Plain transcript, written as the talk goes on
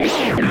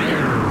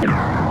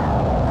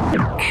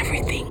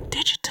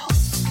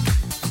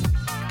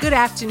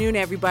afternoon,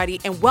 everybody,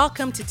 and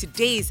welcome to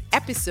today's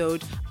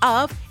episode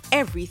of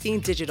Everything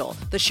Digital,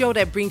 the show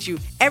that brings you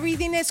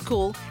everything that's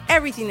cool,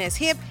 everything that's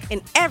hip,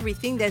 and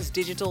everything that's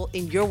digital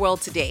in your world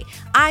today.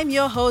 I'm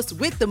your host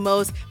with the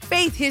most,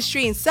 Faith,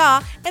 History, and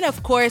Saw, and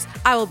of course,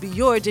 I will be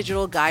your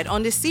digital guide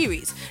on this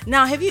series.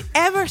 Now, have you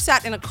ever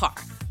sat in a car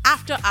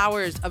after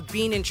hours of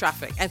being in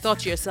traffic and thought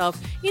to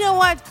yourself, you know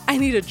what, I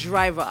need a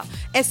driver,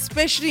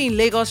 especially in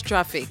Lagos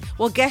traffic?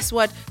 Well, guess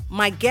what?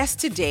 My guest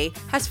today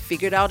has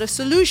figured out a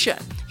solution.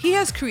 He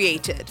has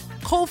created,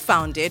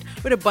 co-founded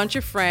with a bunch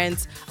of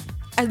friends,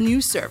 a new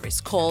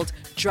service called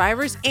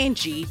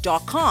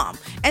driversng.com.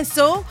 And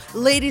so,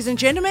 ladies and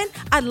gentlemen,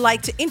 I'd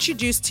like to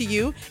introduce to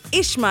you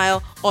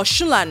Ishmael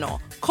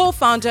Oshulano,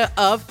 co-founder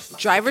of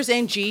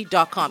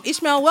driversng.com.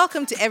 Ishmael,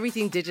 welcome to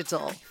Everything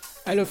Digital.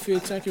 Hello, Phil.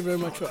 Thank you very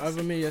much for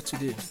having me here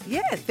today.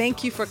 Yeah,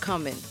 thank you for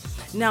coming.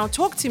 Now,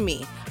 talk to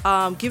me.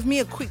 Give me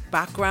a quick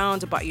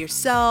background about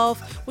yourself,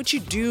 what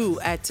you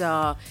do at,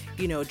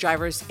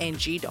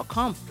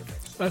 driversng.com.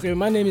 Okay,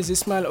 my name is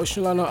Ismail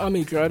Oshulano. I'm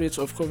a graduate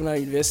of Covenant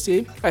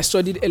University. I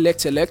studied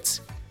Elect.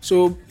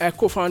 So I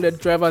co-founded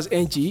Drivers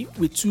NG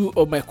with two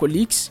of my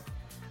colleagues.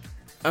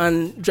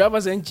 And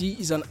Drivers NG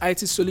is an IT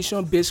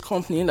solution-based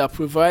company that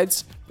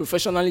provides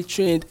professionally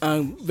trained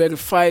and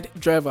verified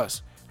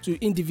drivers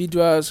to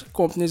individuals,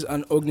 companies,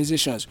 and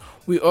organizations.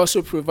 We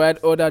also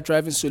provide other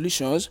driving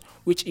solutions,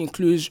 which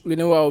includes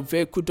renewal of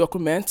vehicle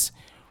documents,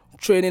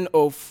 training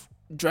of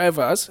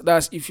drivers.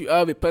 That's if you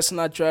have a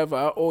personal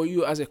driver or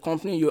you as a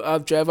company, you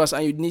have drivers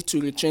and you need to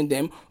retrain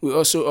them, we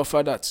also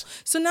offer that.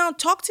 So now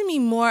talk to me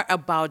more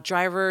about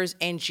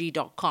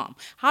driversng.com.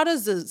 How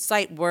does the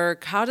site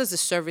work? How does the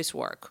service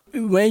work?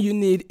 When you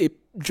need a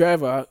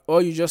driver,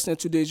 all you just need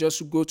to do is just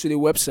to go to the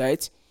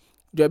website,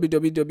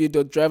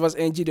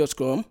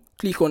 www.driversng.com,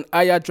 click on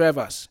Hire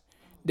Drivers.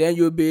 Then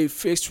you'll be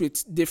faced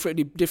with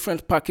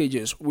different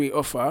packages we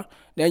offer.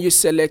 Then you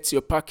select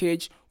your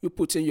package, you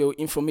put in your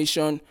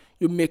information,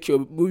 you make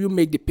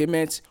the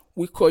payment,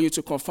 we call you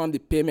to confirm the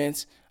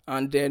payment,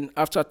 and then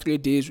after 3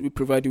 days, we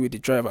provide you with the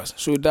drivers.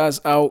 So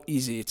that's how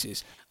easy it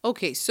is.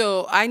 Okay,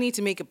 so I need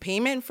to make a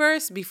payment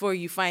first before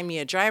you find me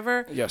a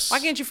driver? Yes. Why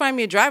can't you find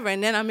me a driver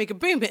and then I'll make a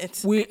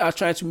payment? We are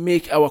trying to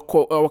make our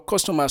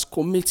customers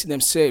commit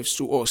themselves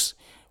to us.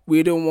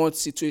 We don't want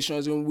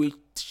situations in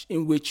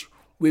which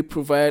we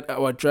provide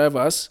our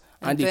drivers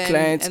and the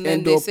clients and then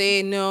end they up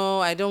say,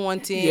 no, I don't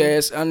want him.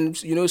 Yes, and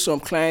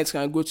some clients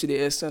can go to the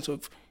extent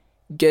of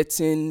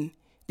getting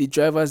the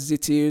driver's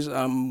details,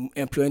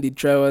 employing the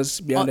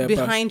drivers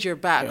behind your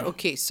back. Yeah.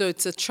 Okay, so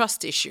it's a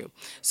trust issue.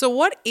 So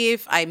what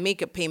if I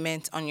make a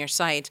payment on your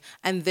site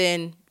and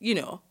then,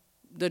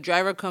 the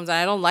driver comes and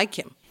I don't like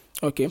him?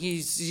 Okay.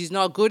 He's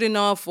not good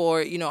enough,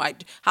 or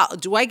how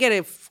do I get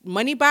a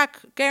money back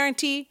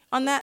guarantee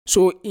on that?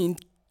 So in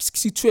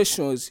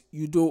situations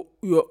you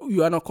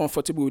are not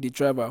comfortable with the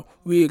driver,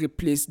 we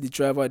replace the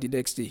driver the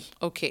next day.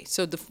 Okay,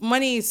 so the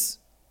money is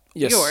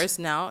yours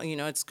now.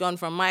 It's gone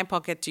from my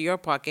pocket to your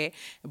pocket,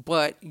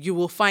 but you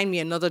will find me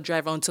another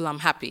driver until I'm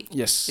happy.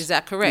 Yes. Is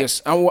that correct?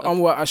 Yes,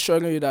 and we're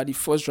assuring you that the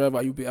first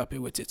driver you'll be happy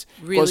with it.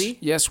 Really?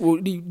 Yes.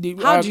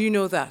 How do you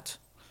know that?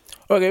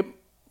 Okay.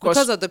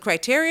 Because of the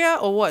criteria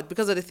or what?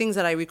 Because of the things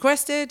that I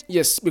requested?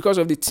 Yes, because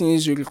of the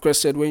things you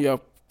requested when you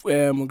are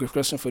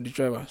requesting for the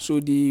driver. So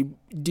the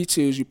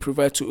details you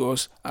provide to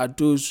us are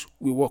those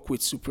we work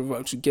with to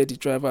get the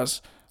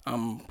drivers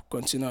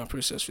continue our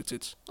process with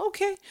it.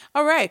 Okay.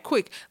 All right.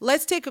 Quick.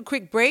 Let's take a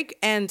quick break.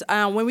 And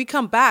when we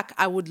come back,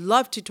 I would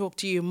love to talk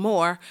to you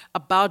more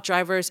about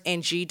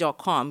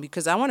driversng.com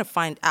because I want to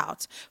find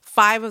out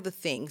 5 of the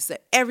things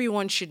that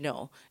everyone should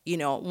know,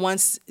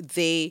 once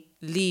they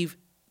leave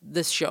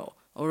this show.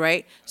 All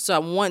right. So I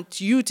want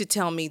you to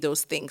tell me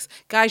those things.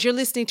 Guys, you're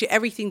listening to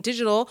Everything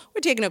Digital. We're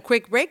taking a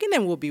quick break and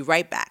then we'll be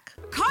right back.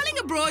 Calling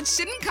abroad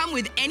shouldn't come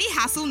with any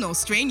hassle nor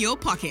strain your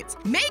pocket.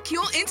 Make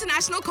your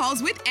international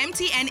calls with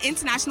MTN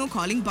International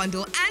Calling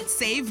Bundle and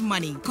save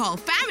money. Call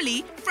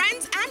family,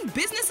 friends, and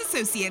business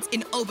associates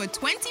in over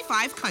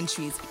 25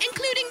 countries,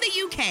 including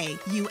the UK,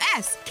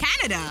 US,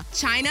 Canada,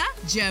 China,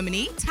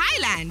 Germany,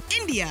 Thailand,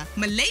 India,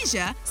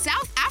 Malaysia,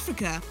 South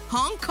Africa,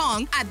 Hong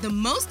Kong at the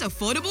most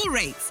affordable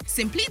rates.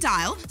 Simply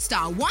dial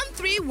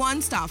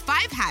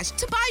 *131*5#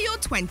 to buy your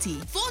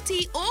 20,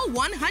 40, or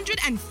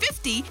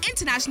 150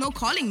 international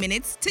calling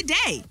minutes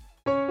today.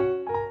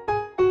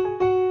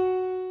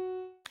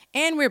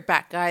 And we're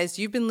back, guys.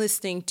 You've been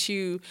listening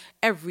to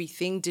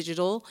Everything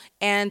Digital.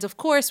 And of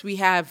course, we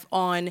have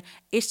on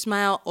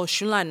Ishmael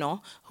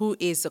Oshulano, who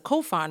is the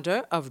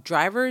co-founder of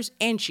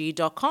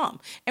driversng.com.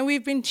 And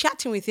we've been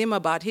chatting with him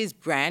about his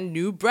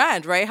new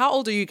brand, right? How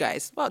old are you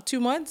guys? About 2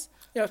 months?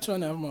 Yeah,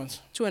 2.5 months.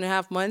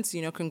 2.5 months,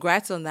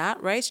 congrats on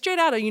that, right? Straight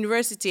out of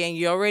university and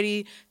you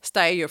already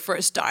started your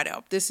first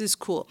startup. This is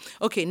cool.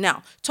 Okay,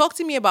 now, talk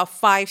to me about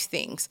 5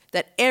 things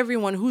that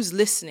everyone who's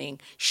listening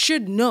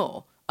should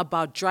know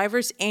about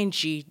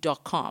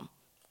driversng.com.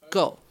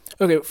 Go.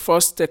 Okay,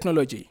 first,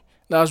 technology.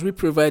 As we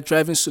provide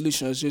driving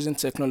solutions using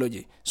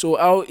technology. So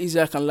how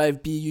easy can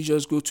life be? You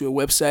just go to a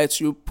website,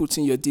 you put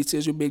in your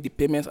details, you make the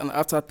payment, and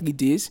after 3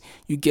 days,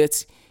 you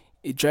get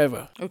a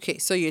driver. Okay,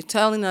 so you're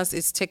telling us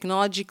it's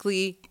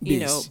technologically,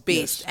 based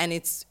yes. and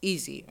it's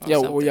easy. Or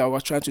Yeah, something. we're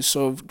trying to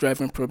solve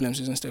driving problems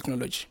using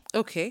technology.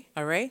 Okay,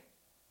 all right.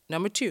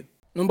 Number 2.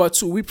 Number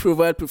 2, we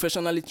provide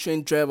professionally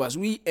trained drivers.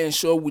 We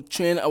ensure we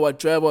train our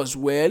drivers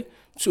well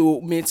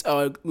to meet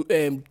our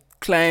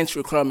clients'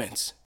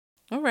 requirements.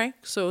 All right,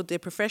 so they're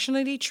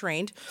professionally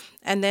trained.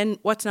 And then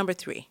what's number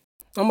 3?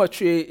 Number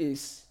 3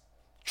 is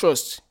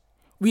trust.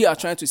 We are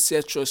trying to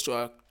sell trust to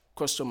our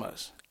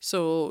customers.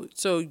 So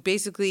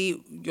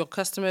basically, your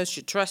customers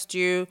should trust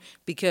you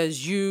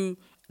because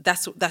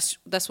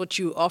that's what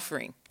you're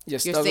offering.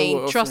 Yes, You're that's what saying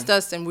we're trust offering.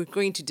 us and we're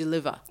going to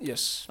deliver.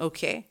 Yes.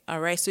 Okay, all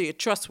right. So you're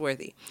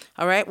trustworthy.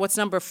 All right. What's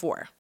number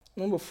 4?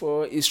 Number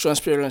 4 is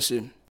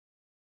transparency.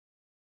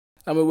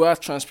 We are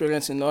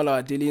transparent in all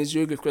our dealings.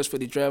 You request for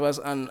the drivers,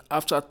 and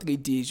after 3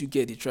 days, you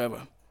get the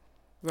driver.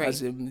 Right.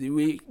 As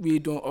in, we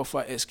don't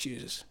offer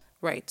excuses.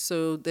 Right.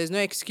 So there's no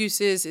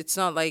excuses. It's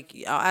not like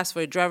I'll ask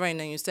for a driver and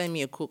then you send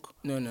me a cook.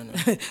 No.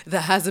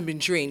 That hasn't been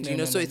trained,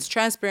 So it's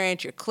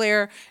transparent, you're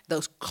clear,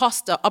 those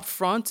costs are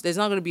upfront. There's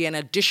not going to be an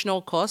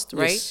additional cost,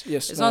 right?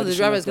 Yes, It's no not the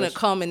driver is additional going to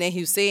come and then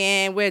he'll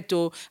say, where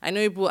to? I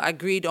know people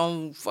agreed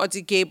on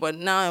 40K, but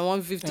now I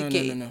want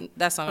 50K. No.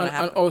 That's not going to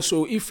happen. And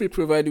also, if we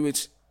provide you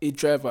with a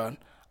driver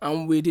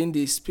and within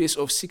the space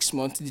of 6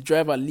 months, the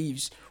driver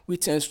leaves, we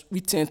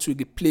tend to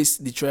replace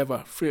the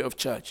driver free of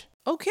charge.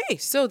 Okay,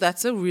 so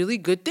that's a really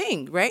good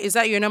thing, right? Is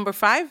that your number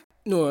 5?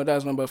 No,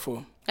 that's number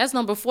 4. That's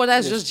number 4.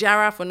 That's just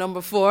Jara for number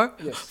 4.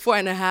 Yes.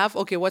 4.5.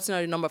 Okay, what's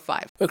number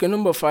 5? Okay,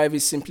 number 5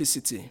 is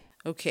simplicity.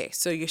 Okay,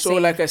 so you're So,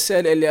 saying... like I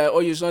said earlier,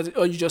 all you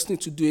just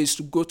need to do is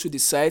to go to the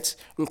site,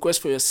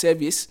 request for your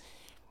service,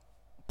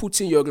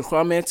 put in your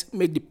requirement,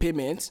 make the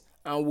payment,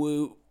 and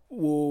we'll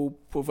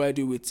provide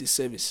you with the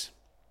service.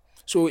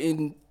 So,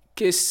 in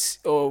case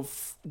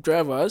of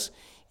drivers,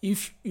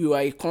 if you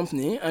are a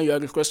company and you are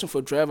requesting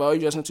for driver, all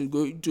you just need to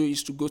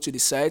go to the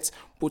site,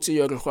 put in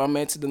your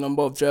requirement, the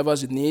number of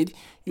drivers you need,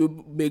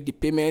 you make the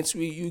payment,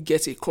 you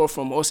get a call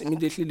from us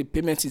immediately. The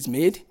payment is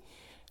made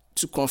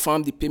to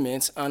confirm the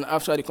payment, and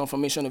after the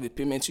confirmation of the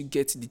payment, you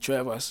get the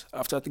drivers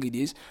after 3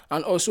 days.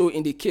 And also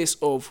in the case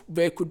of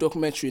vehicle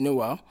document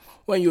renewal,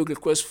 when you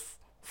request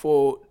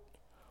for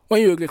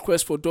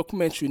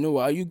document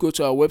renewal, you go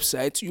to our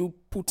website, you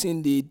put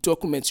in the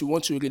document you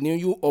want to renew,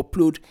 you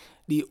upload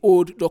the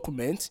old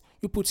document,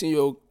 you put in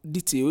your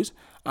details,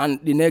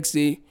 and the next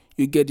day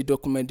you get the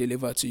document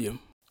delivered to you.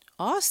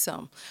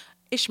 Awesome.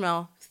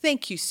 Ishmael,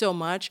 thank you so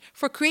much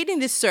for creating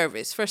this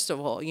service. First of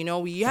all, you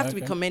have to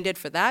be commended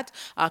for that,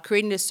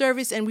 creating this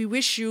service, and we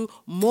wish you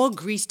more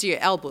grease to your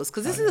elbows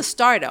because this is a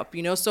startup,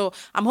 So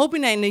I'm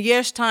hoping that in a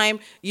year's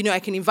time, I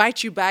can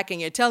invite you back and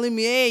you're telling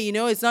me, hey,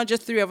 it's not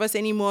just 3 of us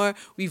anymore.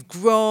 We've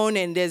grown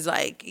and there's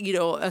a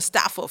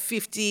staff of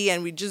 50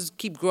 and we just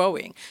keep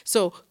growing.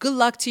 So good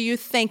luck to you.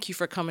 Thank you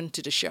for coming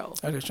to the show.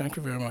 Okay, thank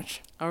you very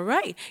much. All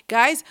right,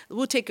 guys,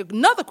 we'll take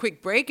another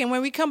quick break. And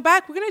when we come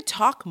back, we're going to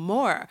talk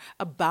more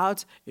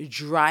about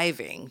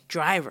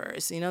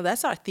drivers.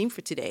 That's our theme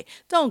for today.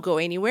 Don't go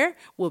anywhere.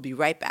 We'll be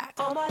right back.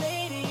 Oh, my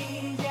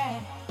ladies,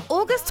 yeah.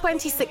 August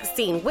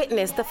 2016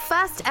 witnessed the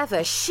first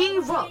ever She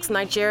Rocks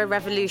Nigeria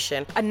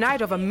Revolution. A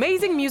night of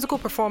amazing musical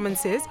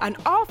performances, an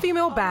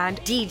all-female band,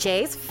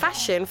 DJs,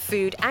 fashion,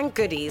 food and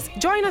goodies.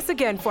 Join us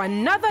again for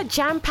another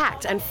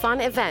Jam-packed and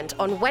fun event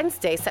on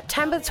Wednesday,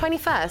 September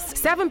 21st,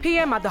 7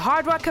 p.m. at the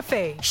Hard Rock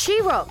Cafe.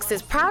 She Rocks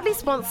is proudly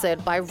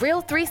sponsored by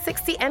Real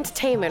 360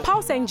 Entertainment,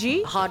 Pulse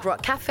NG, Hard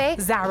Rock Cafe,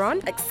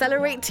 Zaron,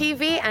 Accelerate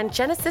TV and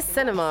Genesis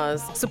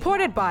Cinemas.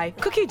 Supported by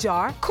Cookie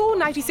Jar, Cool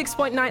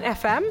 96.9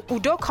 FM,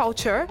 Udo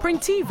Culture,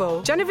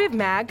 Printivo, Genevieve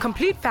Mag,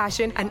 Complete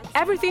Fashion, and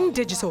Everything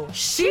Digital.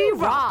 She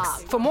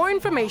rocks! For more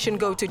information,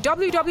 go to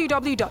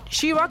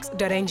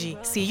www.sherocks.ng.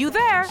 See you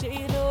there!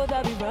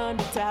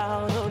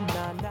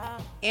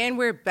 And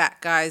we're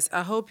back, guys.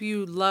 I hope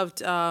you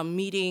loved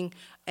meeting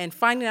and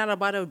finding out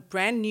about a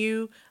brand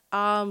new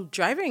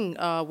driving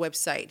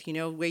website,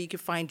 where you can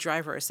find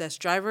drivers. That's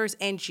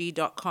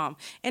driversng.com.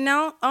 And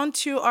now on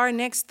to our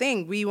next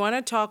thing. We want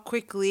to talk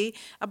quickly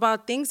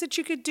about things that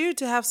you could do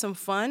to have some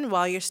fun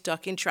while you're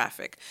stuck in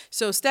traffic.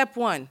 So step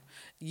 1.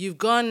 You've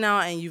gone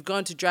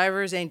to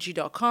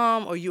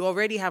driversng.com, or you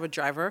already have a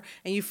driver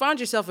and you found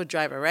yourself a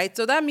driver, right?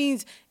 So that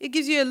means it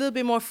gives you a little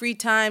bit more free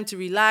time to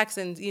relax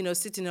and,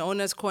 sit in the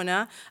owner's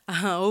corner,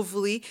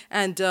 hopefully,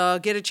 and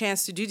get a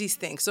chance to do these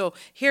things. So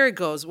here it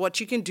goes, what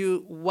you can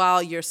do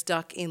while you're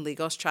stuck in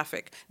Lagos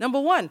traffic. Number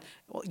 1,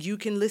 you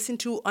can listen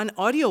to an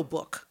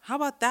audiobook. How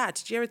about that?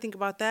 Did you ever think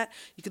about that?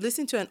 You could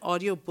listen to an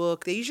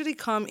audiobook. They usually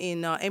come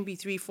in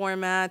MP3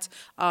 format.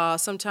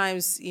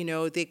 Sometimes,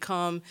 they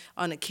come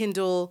on a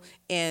Kindle.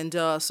 And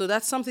so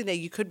that's something that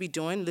you could be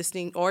doing,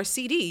 listening, or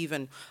CD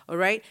even, all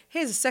right?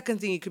 Here's the second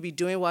thing you could be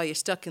doing while you're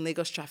stuck in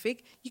Lagos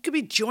traffic. You could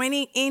be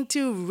joining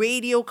into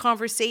radio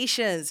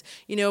conversations.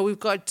 We've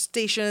got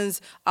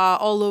stations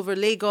all over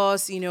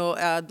Lagos,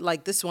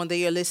 like this one that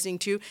you're listening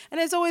to. And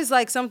there's always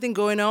something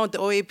going on. The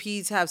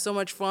OAPs have so much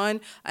much fun,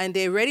 and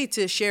they're ready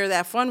to share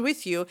that fun with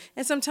you.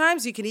 And sometimes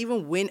you can even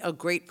win a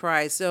great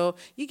prize. So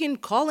you can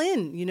call in,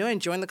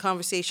 and join the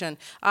conversation.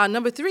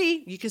 Number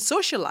 3, you can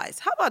socialize.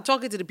 How about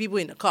talking to the people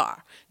in the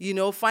car?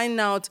 Find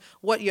out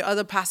what your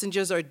other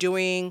passengers are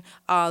doing.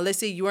 Let's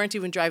say you aren't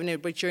even driving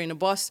it, but you're in a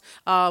bus.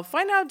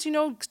 Find out,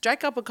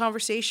 strike up a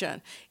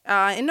conversation.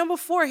 And number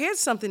 4, here's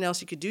something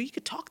else you could do. You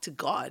could talk to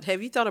God.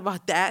 Have you thought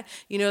about that?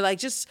 Like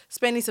just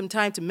spending some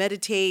time to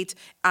meditate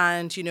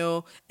and,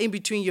 in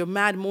between your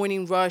mad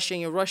morning rush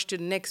and your rush to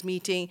the next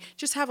meeting,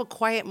 just have a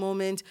quiet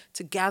moment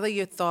to gather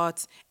your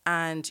thoughts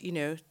and,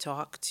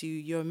 talk to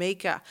your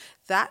maker.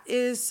 That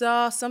is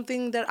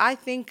something that I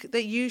think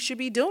that you should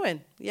be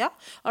doing. Yeah.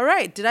 All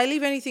right. Did I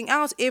leave anything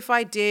else? If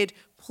I did,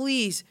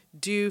 please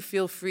do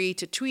feel free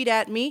to tweet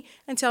at me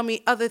and tell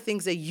me other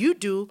things that you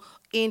do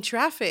in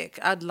traffic.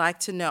 I'd like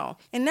to know.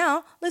 And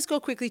now let's go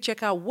quickly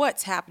check out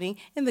what's happening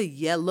in the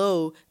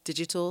Yellow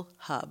Digital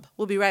Hub.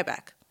 We'll be right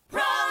back.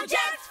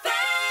 Project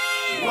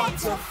Fame.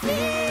 What's a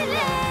feeling?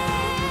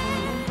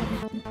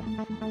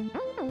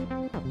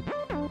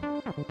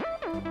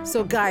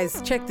 So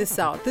guys, check this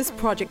out. This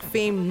Project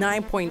Fame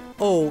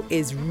 9.0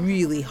 is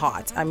really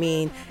hot. I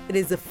mean, it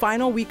is the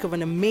final week of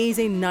an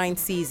amazing 9th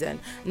season.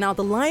 Now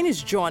the line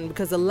is drawn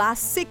because the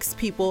last 6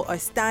 people are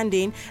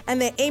standing and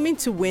they're aiming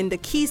to win the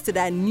keys to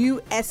that new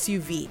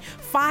SUV,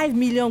 5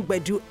 million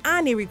Gbedu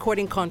and a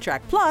recording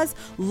contract, plus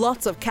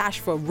lots of cash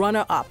for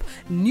runner-up,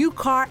 new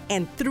car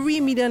and 3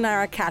 million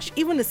naira cash.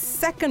 Even the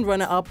second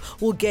runner-up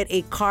will get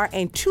a car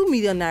and 2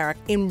 million naira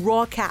in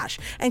raw cash.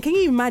 And can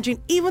you imagine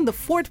even the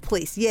 4th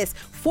place? Yes,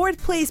 4th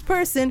place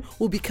person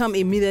will become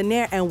a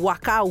millionaire and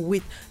walk out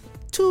with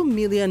 2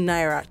 million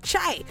naira.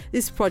 Chai!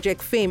 This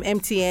Project Fame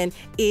MTN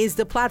is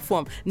the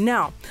platform.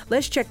 Now,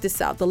 let's check this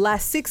out. The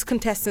last 6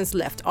 contestants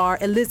left are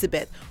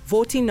Elizabeth,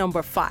 voting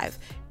number 5,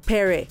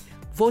 Pere,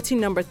 voting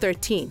number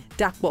 13,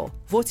 Dakbo,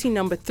 voting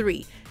number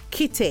 3,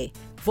 Kite,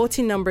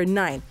 voting number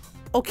 9,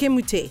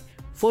 Okemute,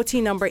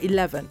 voting number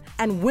 11,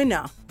 and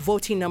winner,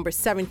 voting number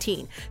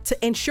 17.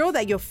 To ensure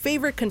that your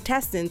favorite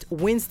contestant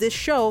wins this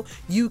show,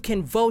 you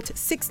can vote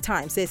 6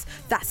 times.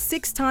 That's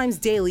 6 times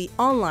daily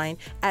online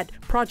at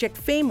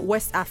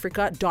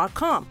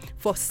projectfamewestafrica.com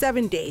for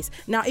 7 days.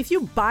 Now, if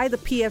you buy the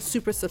PF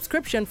Super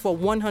subscription for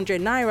 100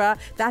 naira,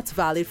 that's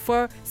valid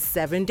for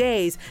 7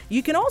 days.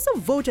 You can also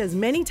vote as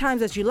many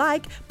times as you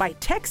like by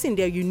texting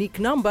their unique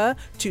number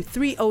to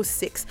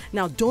 306.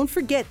 Now, don't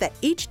forget that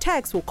each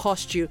text will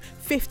cost you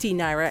 50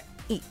 naira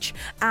each,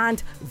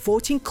 and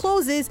voting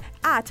closes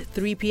at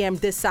 3 p.m.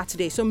 this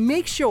Saturday, so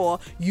make sure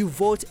you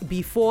vote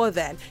before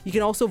then. You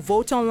can also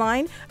vote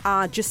online.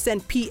 Just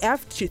send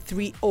PF to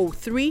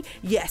 303.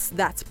 Yes,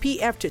 that's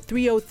PF to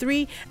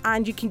 303,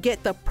 and you can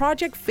get the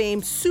Project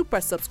Fame Super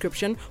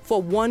subscription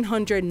for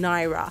 100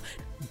 naira.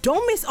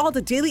 Don't miss all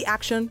the daily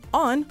action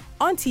on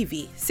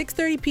TV,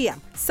 6:30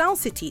 p.m., Sound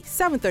City,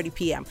 7:30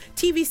 p.m.,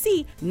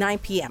 TVC, 9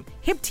 p.m.,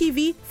 Hip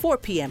TV, 4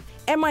 p.m.,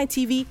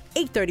 MITV,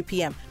 8:30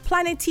 p.m.,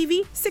 Planet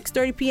TV,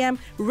 6:30 p.m.,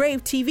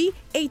 Rave TV,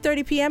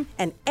 8:30 p.m.,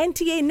 and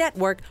NTA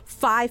Network,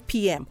 5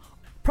 p.m.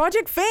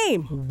 Project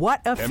Fame,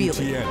 what a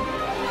feeling. MTN,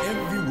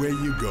 everywhere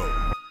you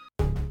go.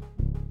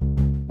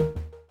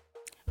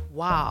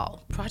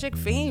 Wow, Project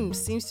Fame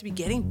seems to be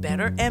getting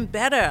better and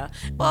better.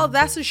 Well,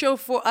 that's the show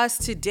for us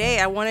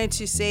today. I wanted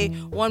to say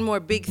one more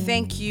big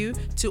thank you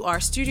to our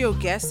studio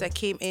guest that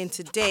came in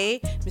today,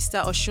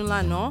 Mr.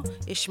 Oshunlano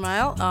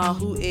Ishmael,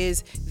 who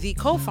is the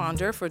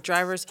co-founder for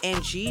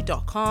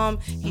DriversNG.com.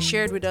 He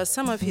shared with us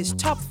some of his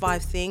top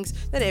 5 things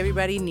that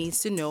everybody needs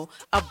to know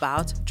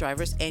about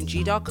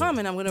DriversNG.com,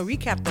 and I'm going to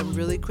recap them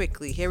really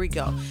quickly. Here we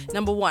go.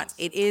 Number 1,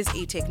 it is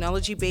a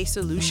technology-based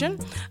solution.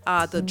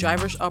 The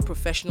drivers are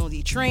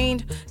professionally trained.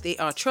 They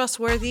are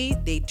trustworthy.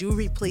 They do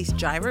replace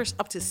drivers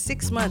up to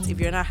 6 months if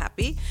you're not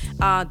happy.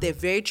 They're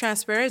very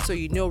transparent, so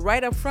you know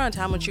right up front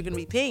how much you're going to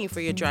be paying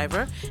for your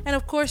driver. And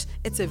of course,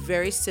 it's a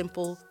very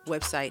simple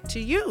website to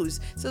use.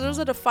 So those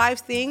are the 5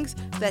 things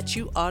that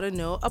you ought to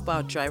know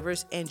about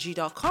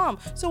DriversNG.com.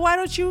 So why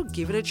don't you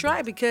give it a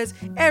try, because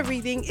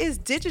everything is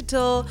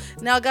digital.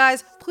 Now,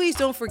 guys, please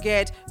don't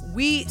forget,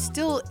 we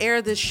still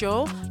air this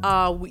show.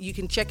 You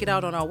can check it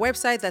out on our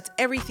website. That's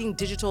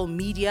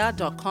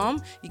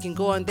everythingdigitalmedia.com. You can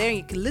go on there and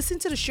you can listen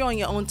to the show in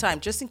your own time,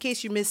 just in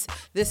case you missed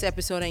this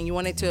episode and you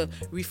wanted to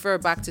refer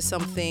back to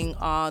something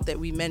that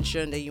we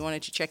mentioned that you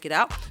wanted to check it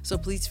out. So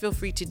please feel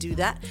free to do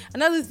that.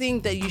 Another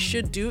thing that you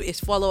should do is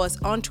follow us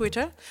on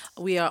Twitter.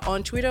 We are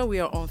on Twitter. We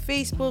are on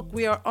Facebook.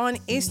 We are on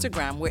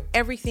Instagram. We're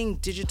Everything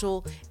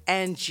Digital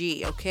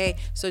NG. Okay,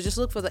 so just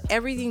look for the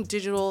Everything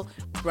Digital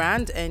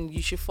brand and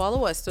you should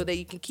follow us so that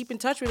you can keep in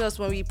touch with us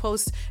when we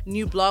post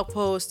new blog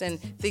posts and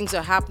things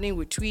are happening.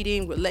 We're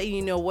tweeting, we're letting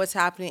you know what's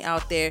happening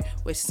out there.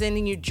 We're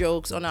sending you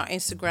jokes on our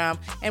Instagram,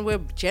 and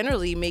we're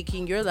generally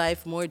making your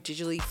life more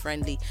digitally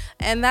friendly.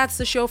 And that's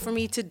the show for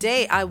me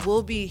today. I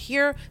will be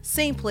here,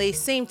 same place,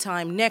 same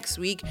time next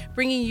week,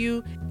 bringing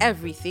you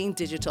everything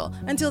digital.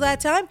 Until that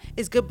time,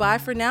 it's goodbye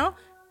for now.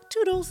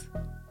 Toodles.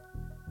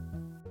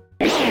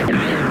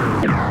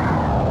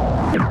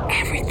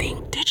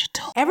 Everything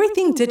digital.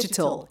 Everything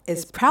Digital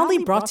is proudly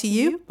brought to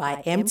you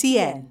by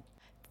MTN.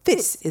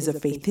 This is a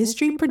Faith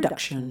History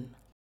production.